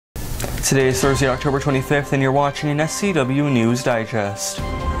Today is Thursday, October 25th, and you're watching an SCW News Digest.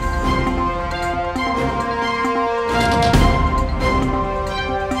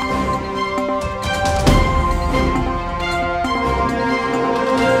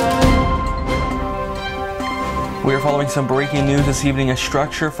 We are following some breaking news this evening. A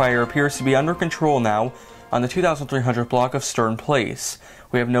structure fire appears to be under control now on the 2300 block of Stern Place.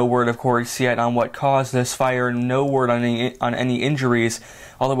 We have no word, of course, yet on what caused this fire, no word on any injuries,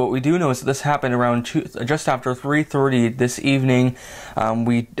 although what we do know is that this happened around just after 3:30 this evening.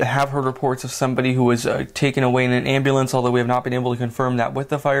 We have heard reports of somebody who was taken away in an ambulance, although we have not been able to confirm that with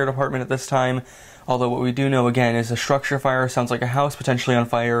the fire department at this time. Although what we do know, again, is a structure fire. Sounds like a house potentially on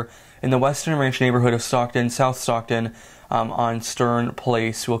fire in the Western Ranch neighborhood of Stockton, South Stockton, on Stern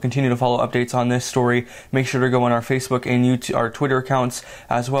Place. We'll continue to follow updates on this story. Make sure to go on our Facebook and YouTube, our Twitter accounts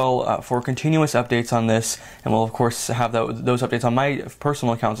as well for continuous updates on this. And we'll, of course, have those updates on my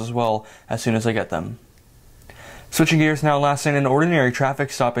personal accounts as well as soon as I get them. Switching gears now, last night an ordinary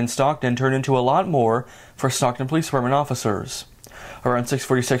traffic stop in Stockton turned into a lot more for Stockton Police Department officers. Around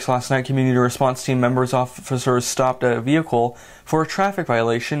 6:46 last night, community response team officers stopped a vehicle for a traffic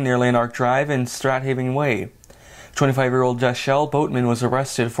violation near Lanark Drive and Strathaven Way. 25-year-old Deshelle Boatman was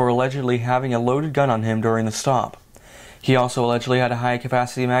arrested for allegedly having a loaded gun on him during the stop. He also allegedly had a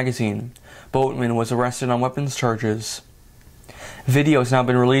high-capacity magazine. Boatman was arrested on weapons charges. Video has now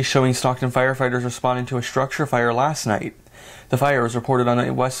been released showing Stockton firefighters responding to a structure fire last night. The fire was reported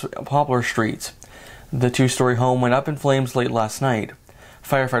on West Poplar Street. The two-story home went up in flames late last night.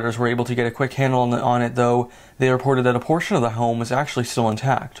 Firefighters were able to get a quick handle on it, though they reported that a portion of the home was actually still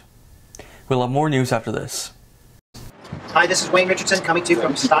intact. We'll have more news after this. Hi, this is Wayne Richardson coming to you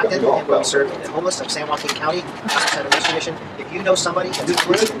from Stockton, and we serve the homeless of San Joaquin County, Center Rescue Mission. If you know somebody who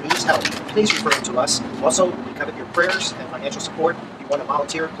needs help, please refer them to us. Also, we covet your prayers and financial support. If you want to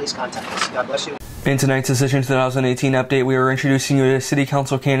volunteer, please contact us. God bless you. In tonight's Decision 2018 update, we are introducing you to a City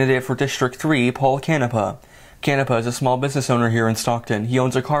Council candidate for District 3, Paul Canepa. Canepa is a small business owner here in Stockton. He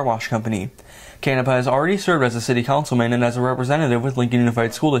owns a car wash company. Canepa has already served as a city councilman and as a representative with Lincoln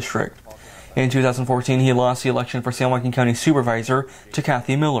Unified School District. In 2014, he lost the election for San Joaquin County Supervisor to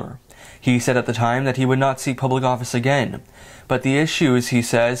Kathy Miller. He said at the time that he would not seek public office again. But the issues, he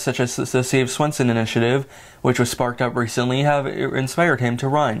says, such as the Save Swenson initiative, which was sparked up recently, have inspired him to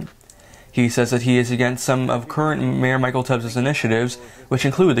run. He says that he is against some of current Mayor Michael Tubbs' initiatives, which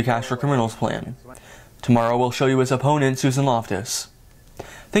include the Cash for Criminals plan. Tomorrow we'll show you his opponent, Susan Loftus.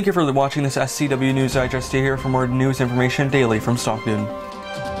 Thank you for watching this SCW News Digest. Stay here for more news information daily from Stockton.